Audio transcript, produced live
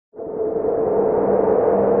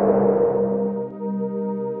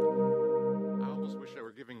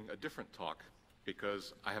different talk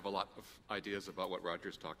because I have a lot of ideas about what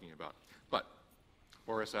Roger's talking about. But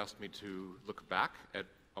Boris asked me to look back at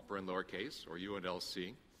upper and lowercase, or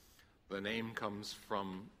U&lc. The name comes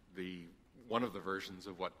from one of the versions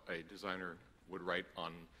of what a designer would write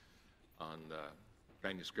on the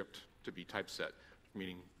manuscript to be typeset,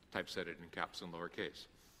 meaning typesetted in caps and lowercase.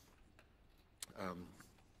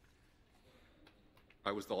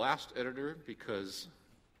 I was the last editor because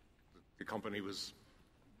the company was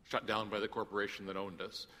shut down by the corporation that owned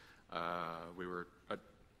us.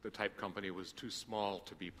 The type company was too small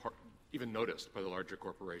to be even noticed by the larger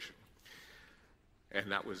corporation.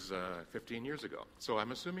 And that was 15 years ago. So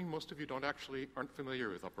I'm assuming most of you aren't familiar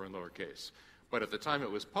with upper and lowercase. But at the time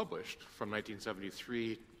it was published, from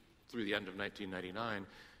 1973 through the end of 1999,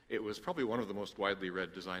 it was probably one of the most widely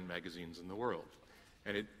read design magazines in the world.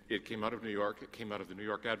 And it came out of New York. It came out of the New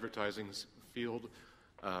York advertising field.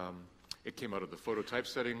 It came out of the photo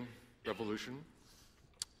typesetting revolution.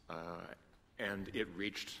 And it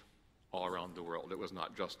reached all around the world. It was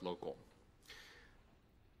not just local.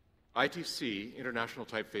 ITC, International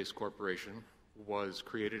Typeface Corporation, was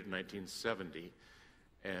created in 1970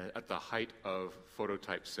 at the height of photo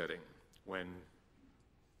typesetting, when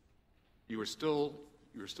you were still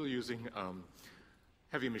using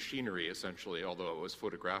heavy machinery, essentially, although it was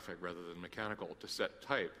photographic rather than mechanical, to set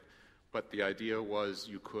type. But the idea was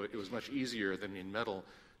it was much easier than in metal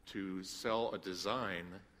to sell a design,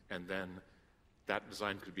 and then that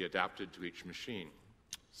design could be adapted to each machine.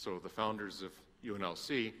 So the founders of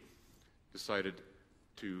U&lc decided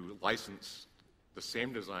to license the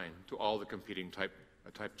same design to all the competing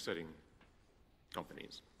typesetting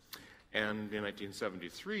companies. And in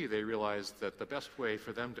 1973, they realized that the best way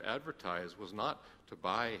for them to advertise was not to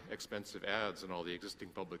buy expensive ads in all the existing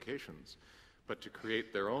publications, but to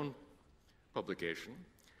create their own publication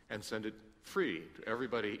and send it free to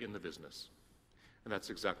everybody in the business. And that's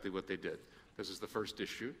exactly what they did. This is the first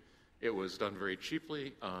issue. It was done very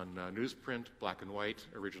cheaply on newsprint, black and white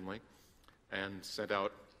originally, and sent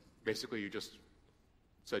out, basically you just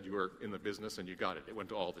said you were in the business and you got it. It went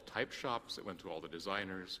to all the type shops, it went to all the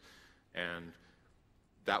designers, and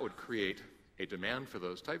that would create a demand for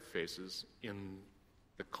those typefaces in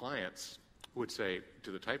the clients who would say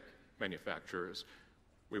to the type manufacturers,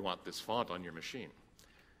 we want this font on your machine.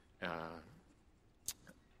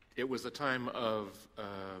 It was a time of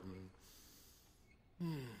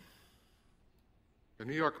the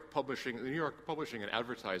New York publishing and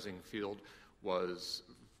advertising field was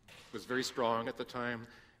very strong at the time,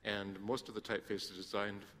 and most of the typefaces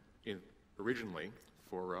designed originally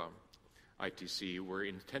for ITC were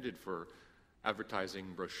intended for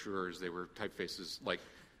advertising brochures. They were typefaces like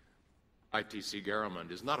ITC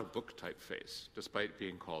Garamond is not a book typeface, despite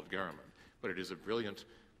being called Garamond, but it is a brilliant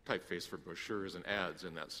typeface for brochures and ads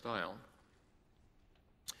in that style.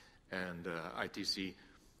 And ITC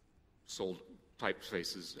sold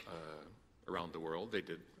typefaces around the world. They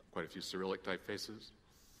did quite a few Cyrillic typefaces.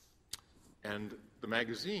 And the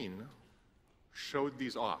magazine showed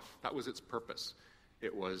these off. That was its purpose.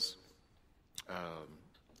 It was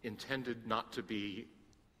intended not to be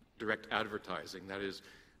direct advertising. That is,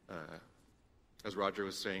 as Roger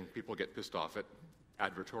was saying, people get pissed off at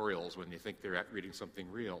advertorials when they think they're reading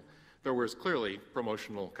something real. There was clearly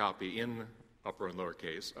promotional copy in upper and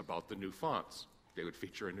lowercase about the new fonts. They would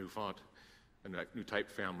feature a new font, a new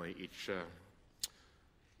type family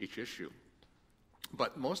each issue.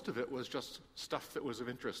 But most of it was just stuff that was of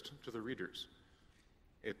interest to the readers.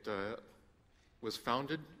 It was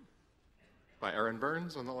founded by Aaron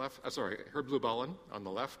Burns on the left, Herb Lubalin on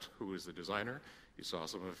the left, who was the designer. You saw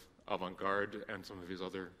some of Avant-Garde and some of his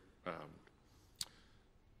other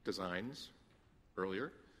designs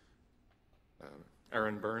earlier.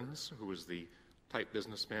 Aaron Burns, who was the type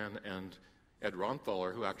businessman, and Ed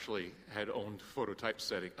Ronthaler, who actually had owned photo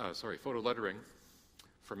lettering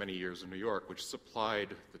for many years in New York, which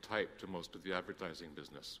supplied the type to most of the advertising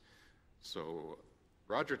business. So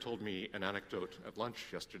Roger told me an anecdote at lunch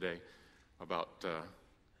yesterday about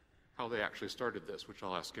how they actually started this, which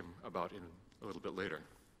I'll ask him about in a little bit later.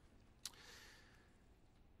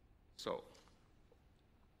 So,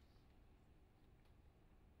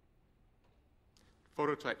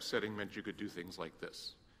 phototype setting meant you could do things like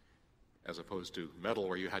this, as opposed to metal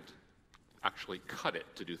where you had to actually cut it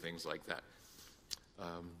to do things like that.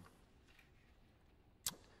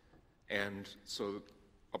 And so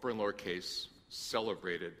upper and lower case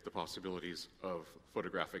celebrated the possibilities of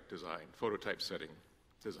photographic design, phototype setting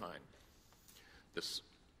design.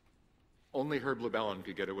 Only Herb Lubalin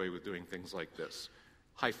could get away with doing things like this,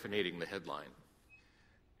 hyphenating the headline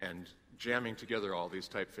and jamming together all these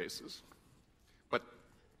typefaces. But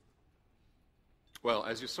Well,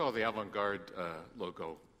 as you saw the avant-garde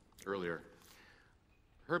logo earlier,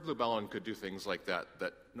 Herb Llewellyn could do things like that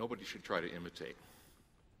nobody should try to imitate.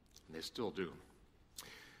 And they still do.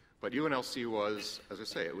 But UNLC was, as I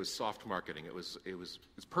say, it was soft marketing.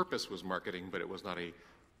 Its purpose was marketing, but it was not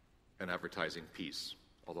an advertising piece,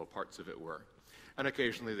 although parts of it were. And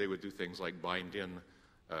occasionally they would do things like bind in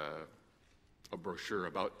a brochure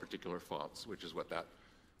about particular fonts, which is what that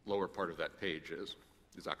lower part of that page is.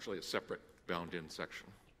 It's actually a separate bound-in section.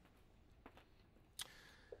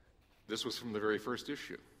 This was from the very first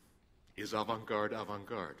issue. Is avant-garde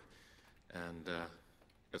avant-garde? And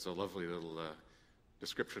it's a lovely little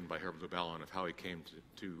description by Herb Llewellyn of how he came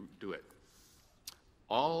to do it.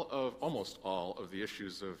 Almost all of the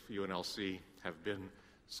issues of UNLC have been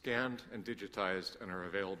scanned and digitized and are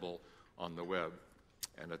available on the web.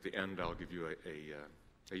 And at the end, I'll give you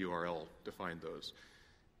a URL to find those.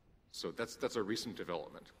 So that's a recent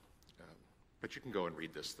development. But you can go and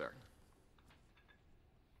read this there.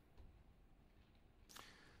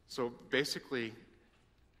 So basically,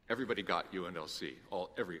 everybody got UNLC.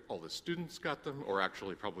 All the students got them, or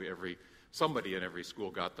actually probably somebody in every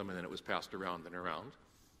school got them, and then it was passed around and around.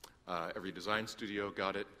 Every design studio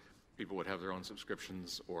got it. People would have their own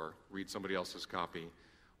subscriptions or read somebody else's copy.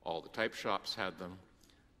 All the type shops had them.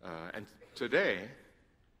 And today,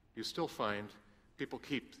 you still find people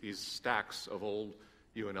keep these stacks of old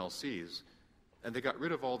UNLCs, and they got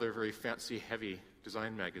rid of all their very fancy, heavy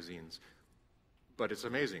design magazines. But it's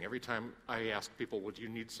amazing. Every time I ask people, would you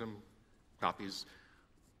need some copies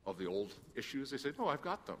of the old issues? They say, no, I've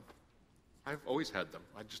got them. I've always had them.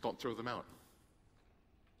 I just don't throw them out.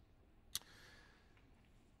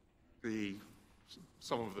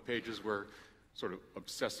 Some of the pages were sort of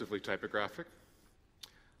obsessively typographic.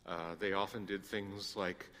 They often did things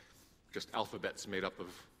like just alphabets made up of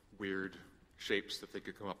weird shapes that they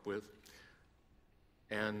could come up with.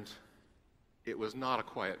 And it was not a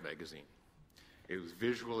quiet magazine. It was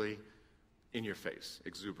visually in your face,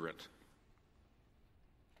 exuberant.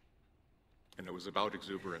 And it was about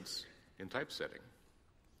exuberance in typesetting.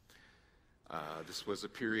 This was a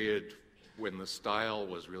period when the style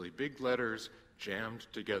was really big letters jammed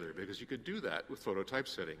together, because you could do that with photo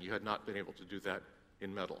typesetting. You had not been able to do that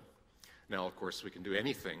in metal. Now, of course, we can do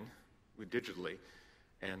anything digitally,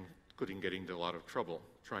 and including getting into a lot of trouble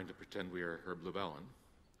trying to pretend we are Herb Llewellyn.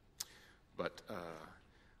 But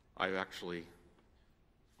I actually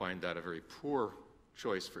find that a very poor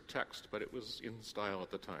choice for text, but it was in style at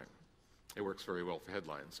the time. It works very well for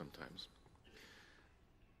headlines sometimes.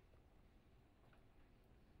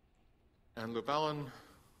 And Llewellyn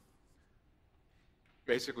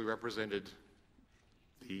basically represented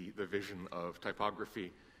the vision of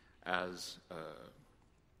typography as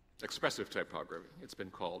expressive typography. It's been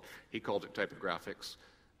called, he called it typographics,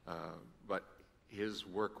 but his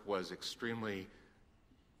work was extremely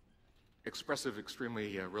expressive,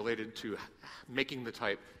 extremely related to making the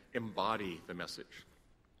type embody the message.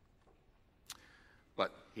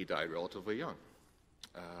 But he died relatively young.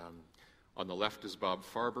 On the left is Bob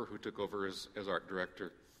Farber, who took over as art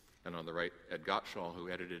director, and on the right, Ed Gottschall, who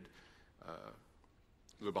edited.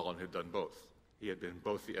 Llewellyn had done both. He had been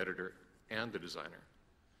both the editor and the designer.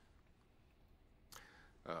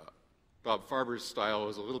 Bob Farber's style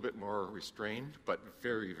was a little bit more restrained, but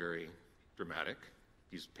very, very dramatic.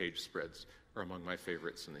 These page spreads are among my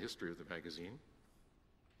favorites in the history of the magazine.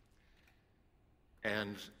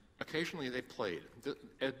 And occasionally they played.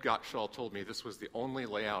 Ed Gottschall told me this was the only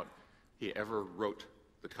layout he ever wrote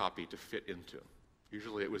the copy to fit into.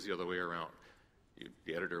 Usually it was the other way around.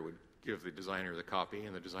 The editor would give the designer the copy,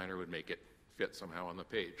 and the designer would make it fit somehow on the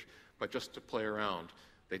page. But just to play around,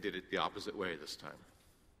 they did it the opposite way this time.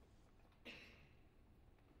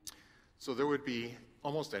 So there would be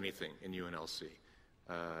almost anything in UNLC.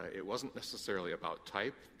 It wasn't necessarily about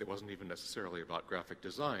type. It wasn't even necessarily about graphic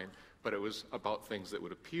design, but it was about things that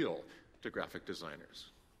would appeal to graphic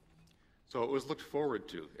designers. So it was looked forward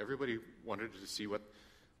to. Everybody wanted to see what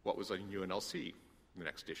was on UNLC in the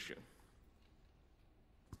next issue.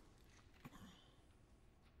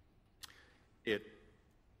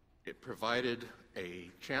 It provided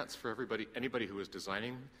a chance for anybody who was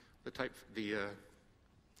designing the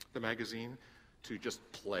magazine, to just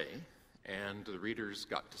play, and the readers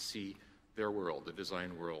got to see their world, the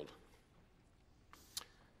design world.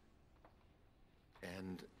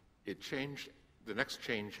 And it changed. The next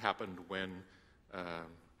change happened when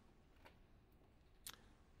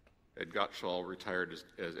Ed Gottschall retired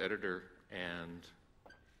as editor, and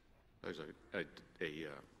there's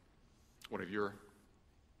one of your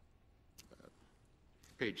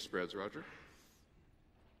page spreads, Roger.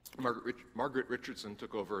 Margaret Richardson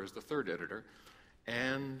took over as the third editor,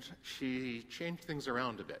 And she changed things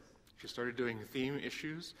around a bit. She started doing theme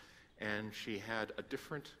issues, and she had a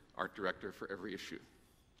different art director for every issue.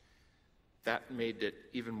 That made it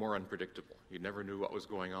even more unpredictable. You never knew what was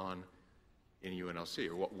going on in UNLC,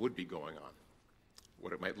 or what would be going on,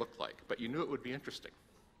 what it might look like. But you knew it would be interesting.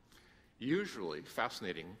 Usually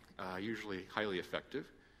fascinating, usually highly effective,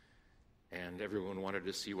 and everyone wanted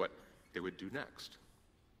to see what they would do next.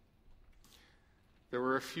 There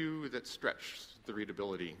were a few that stretched the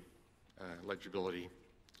readability, legibility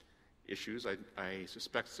issues. I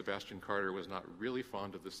suspect Sebastian Carter was not really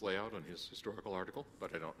fond of this layout on his historical article,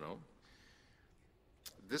 but I don't know.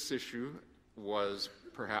 This issue was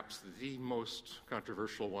perhaps the most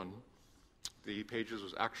controversial one. The pages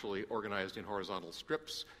was actually organized in horizontal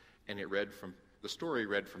strips, and the story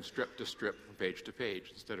read from strip to strip, from page to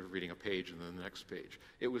page, instead of reading a page and then the next page.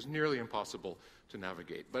 It was nearly impossible to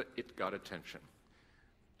navigate, but it got attention.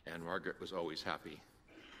 And Margaret was always happy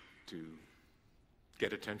to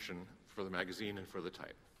get attention for the magazine and for the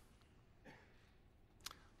type.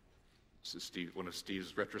 This is one of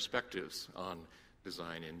Steve's retrospectives on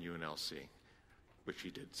design in UNLC, which he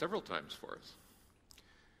did several times for us.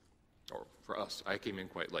 Or for us. I came in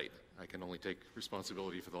quite late. I can only take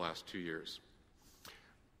responsibility for the last 2 years.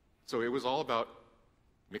 So it was all about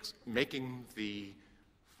making the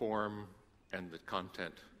form and the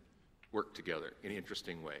content work together in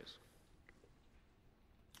interesting ways,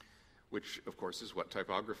 which, of course, is what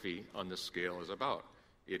typography on this scale is about.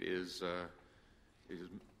 It is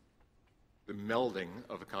the melding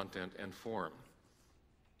of a content and form.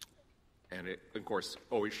 And it, of course,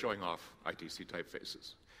 always showing off ITC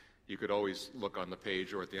typefaces. You could always look on the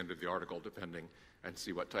page or at the end of the article, depending, and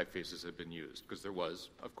see what typefaces had been used, because there was,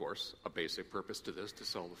 of course, a basic purpose to this, to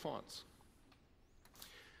sell the fonts.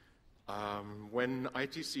 When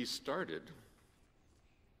ITC started,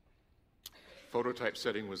 photo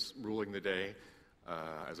typesetting was ruling the day.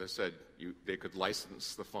 As I said, they could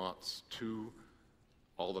license the fonts to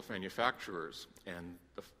all the manufacturers, and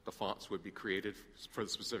the fonts would be created for the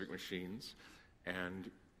specific machines.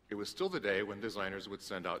 And it was still the day when designers would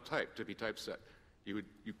send out type to be typeset. You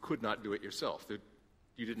could not do it yourself.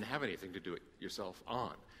 You didn't have anything to do it yourself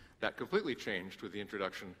on. That completely changed with the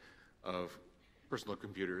introduction of personal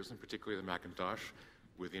computers, and particularly the Macintosh,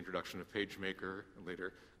 with the introduction of PageMaker and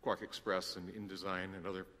later Quark Express and InDesign and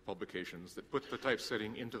other publications that put the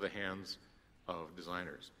typesetting into the hands of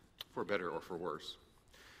designers, for better or for worse.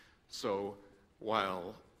 So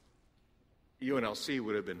while UNLC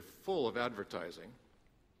would have been full of advertising,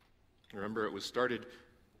 remember it was started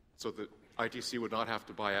so that ITC would not have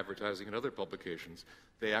to buy advertising in other publications.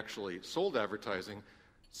 They actually sold advertising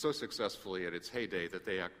so successfully at its heyday that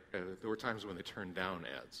there were times when they turned down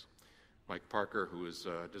ads. Mike Parker, who was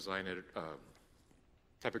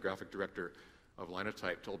typographic director of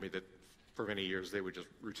Linotype, told me that for many years they would just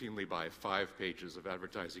routinely buy 5 pages of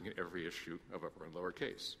advertising in every issue of upper and lower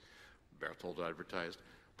case. Berthold advertised.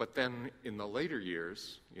 But then in the later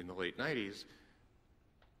years, in the late 90s,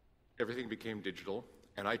 everything became digital,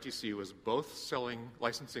 and ITC was both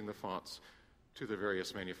licensing the fonts to the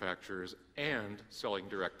various manufacturers and selling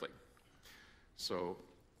directly. So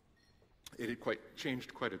it had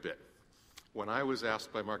changed quite a bit. When I was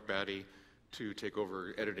asked by Mark Batty to take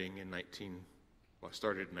over editing I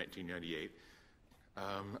started in 1998,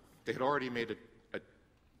 they had already made a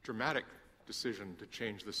dramatic decision to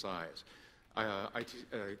change the size.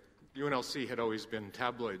 UNLC had always been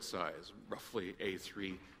tabloid size, roughly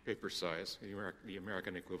A3 paper size, the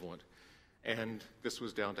American equivalent, and this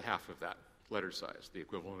was down to half of that, letter size, the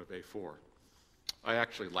equivalent of A4. I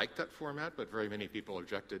actually liked that format, but very many people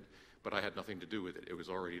objected, but I had nothing to do with it. It was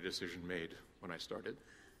already a decision made when I started.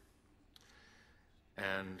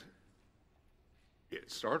 And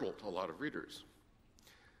it startled a lot of readers.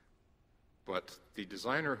 But the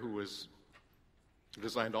designer who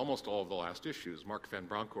designed almost all of the last issues, Mark van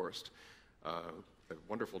Bronckhorst, a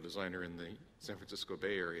wonderful designer in the San Francisco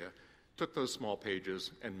Bay Area, took those small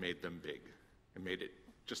pages and made them big, and made it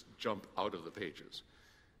just jump out of the pages.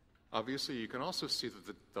 Obviously, you can also see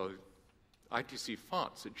that the ITC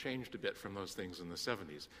fonts had changed a bit from those things in the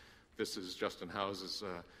 70s. This is Justin House's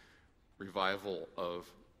revival of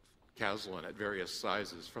Caslin at various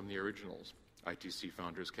sizes from the originals, ITC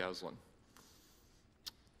Founders Caslin.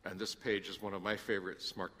 And this page is one of my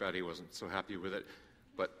favorites. Mark Batty wasn't so happy with it,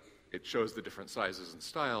 but it shows the different sizes and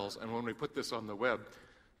styles. And when we put this on the web,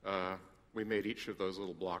 we made each of those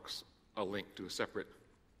little blocks a link to a separate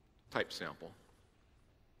type sample.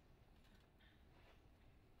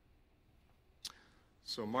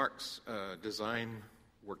 So Mark's design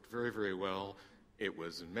worked very, very well. It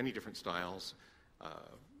was in many different styles.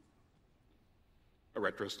 a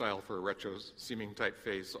retro style for a retro-seeming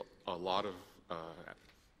typeface, a lot of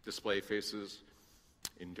display faces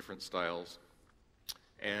in different styles.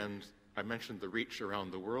 And I mentioned the reach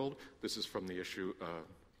around the world. This is from the issue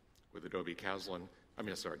with Adobe Caslin.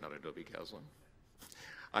 Not Adobe Caslin.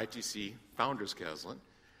 ITC Founders Caslin.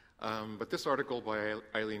 But this article by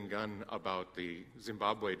Eileen Gunn about the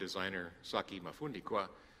Zimbabwe designer Saki Mafundikwa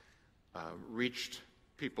reached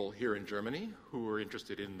people here in Germany who were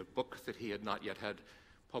interested in the book that he had not yet had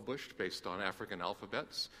published based on African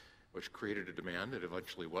alphabets, which created a demand that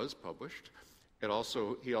eventually was published. He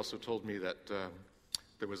also told me that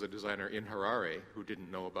there was a designer in Harare who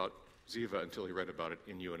didn't know about Ziva until he read about it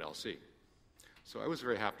in U&lc. So I was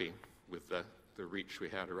very happy with the reach we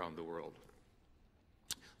had around the world.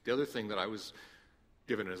 The other thing that I was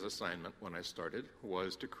given as assignment when I started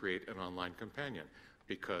was to create an online companion,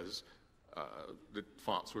 because the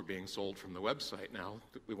fonts were being sold from the website now.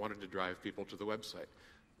 We wanted to drive people to the website.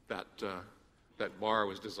 That bar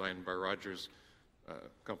was designed by Rogers'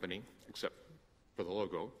 company, except for the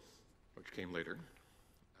logo, which came later.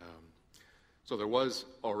 So there was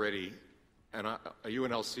already a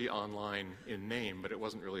U&lc online in name, but it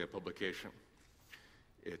wasn't really a publication.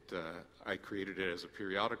 I created it as a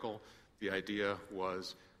periodical. The idea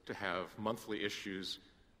was to have monthly issues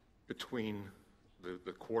between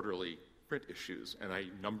the quarterly print issues, and I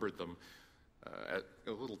numbered them at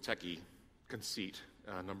a little techie conceit,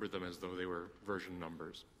 numbered them as though they were version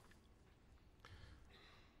numbers.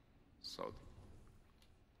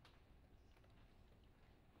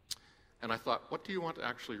 And I thought, what do you want to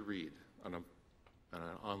actually read on an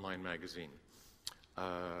online magazine?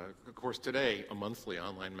 Of course, today, a monthly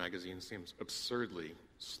online magazine seems absurdly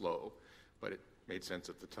slow, but it made sense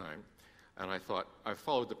at the time. And I thought, I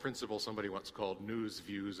followed the principle somebody once called news,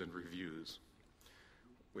 views, and reviews.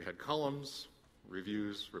 We had columns,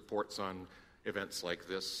 reviews, reports on events like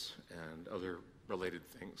this, and other related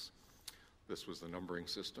things. This was the numbering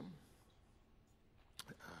system.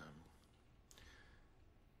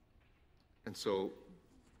 And so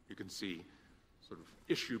you can see sort of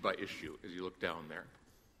issue by issue as you look down there.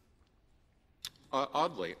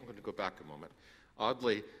 Oddly, I'm going to go back a moment.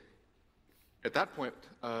 Oddly, at that point,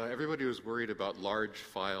 everybody was worried about large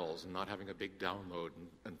files and not having a big download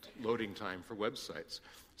and loading time for websites.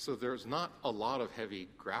 So there's not a lot of heavy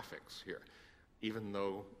graphics here, even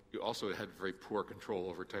though you also had very poor control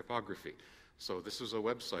over typography. So this was a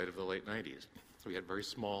website of the late 90s. So we had very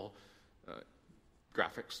small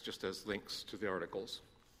graphics just as links to the articles.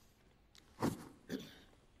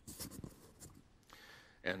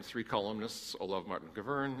 And three columnists, Olav Martin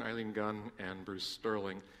Gavern, Eileen Gunn, and Bruce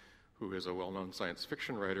Sterling, who is a well-known science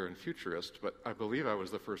fiction writer and futurist, but I believe I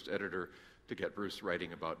was the first editor to get Bruce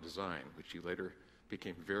writing about design, which he later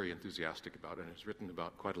became very enthusiastic about and has written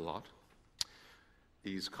about quite a lot.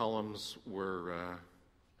 These columns were,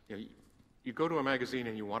 you go to a magazine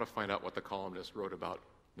and you want to find out what the columnist wrote about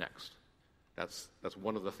next. That's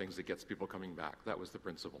one of the things that gets people coming back. That was the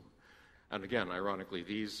principle. And again, ironically,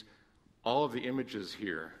 all of the images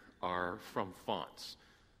here are from fonts.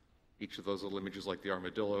 Each of those little images, like the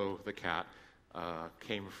armadillo, the cat,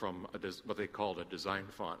 came from what they called a design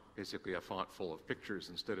font, basically a font full of pictures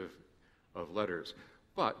instead of letters.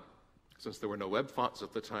 But since there were no web fonts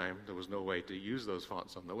at the time, there was no way to use those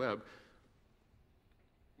fonts on the web.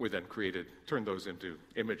 We then turned those into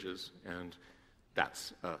images, and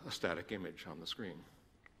that's a static image on the screen.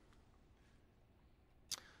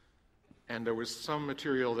 And there was some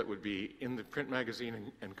material that would be in the print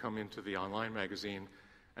magazine and come into the online magazine,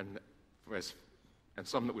 and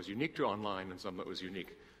some that was unique to online and some that was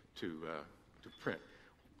unique to print.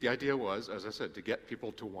 The idea was, as I said, to get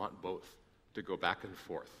people to want both, to go back and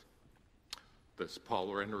forth. This Paul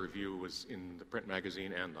Lorena review was in the print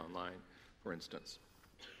magazine and online, for instance.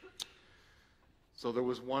 So there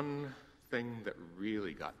was one thing that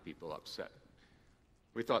really got people upset.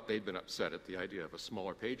 We thought they'd been upset at the idea of a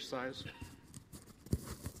smaller page size.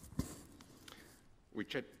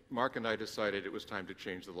 Mark and I decided it was time to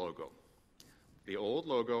change the logo. The old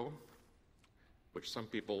logo, which some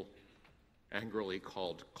people angrily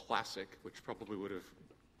called classic, which probably would have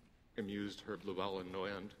amused Herb Lubell and no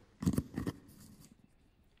end,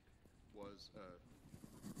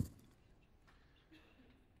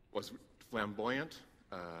 was flamboyant,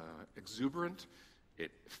 exuberant.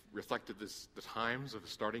 It reflected the times of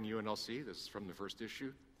starting U&lc. This is from the first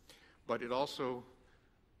issue. But it also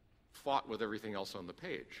fought with everything else on the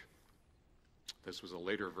page. This was a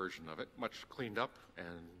later version of it, much cleaned up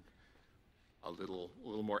and a little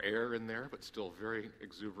more air in there, but still very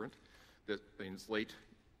exuberant. The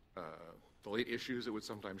late issues, it would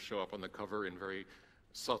sometimes show up on the cover in very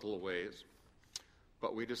subtle ways.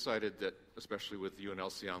 But we decided that, especially with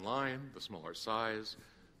U&lc Online, the smaller size,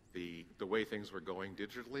 the way things were going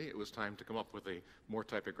digitally, it was time to come up with a more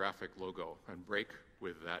typographic logo and break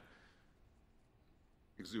with that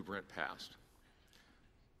exuberant past.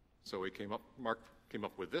 So Mark came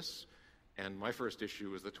up with this, and my first issue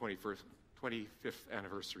was the 25th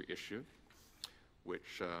anniversary issue,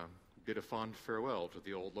 which bid a fond farewell to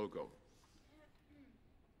the old logo.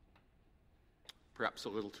 Perhaps a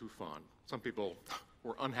little too fond. Some people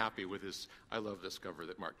were unhappy with this I love this cover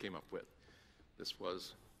that Mark came up with. This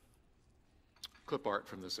was clip art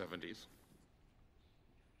from the 70s.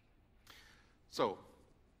 So,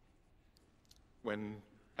 when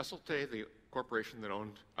Esselte, the corporation that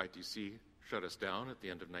owned ITC, shut us down at the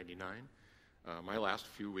end of '99, my last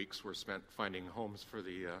few weeks were spent finding homes for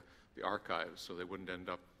the archives so they wouldn't end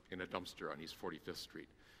up in a dumpster on East 45th Street.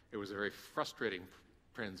 It was a very frustrating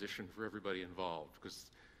transition for everybody involved because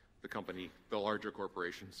the company, the larger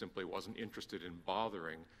corporation, simply wasn't interested in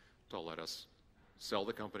bothering to let us sell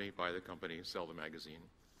the company, buy the company, sell the magazine.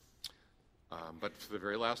 But for the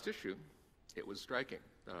very last issue, it was striking.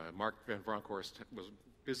 Mark Van Bronckhorst was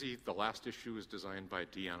busy. The last issue was designed by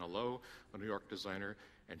Deanna Lowe, a New York designer,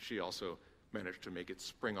 and she also managed to make it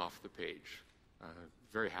spring off the page.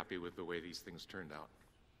 Very happy with the way these things turned out.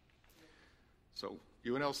 So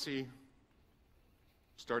U&lc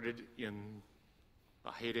started in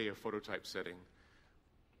a heyday of phototype setting.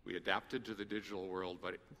 We adapted to the digital world,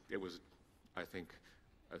 but it was, I think,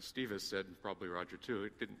 as Steve has said, and probably Roger too,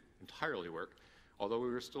 it didn't entirely work, although we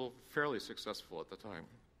were still fairly successful at the time.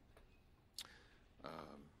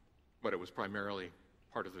 But it was primarily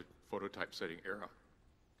part of the phototype setting era.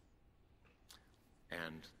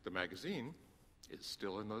 And the magazine is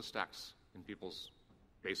still in those stacks in people's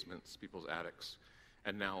basements, people's attics,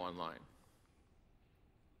 and now online.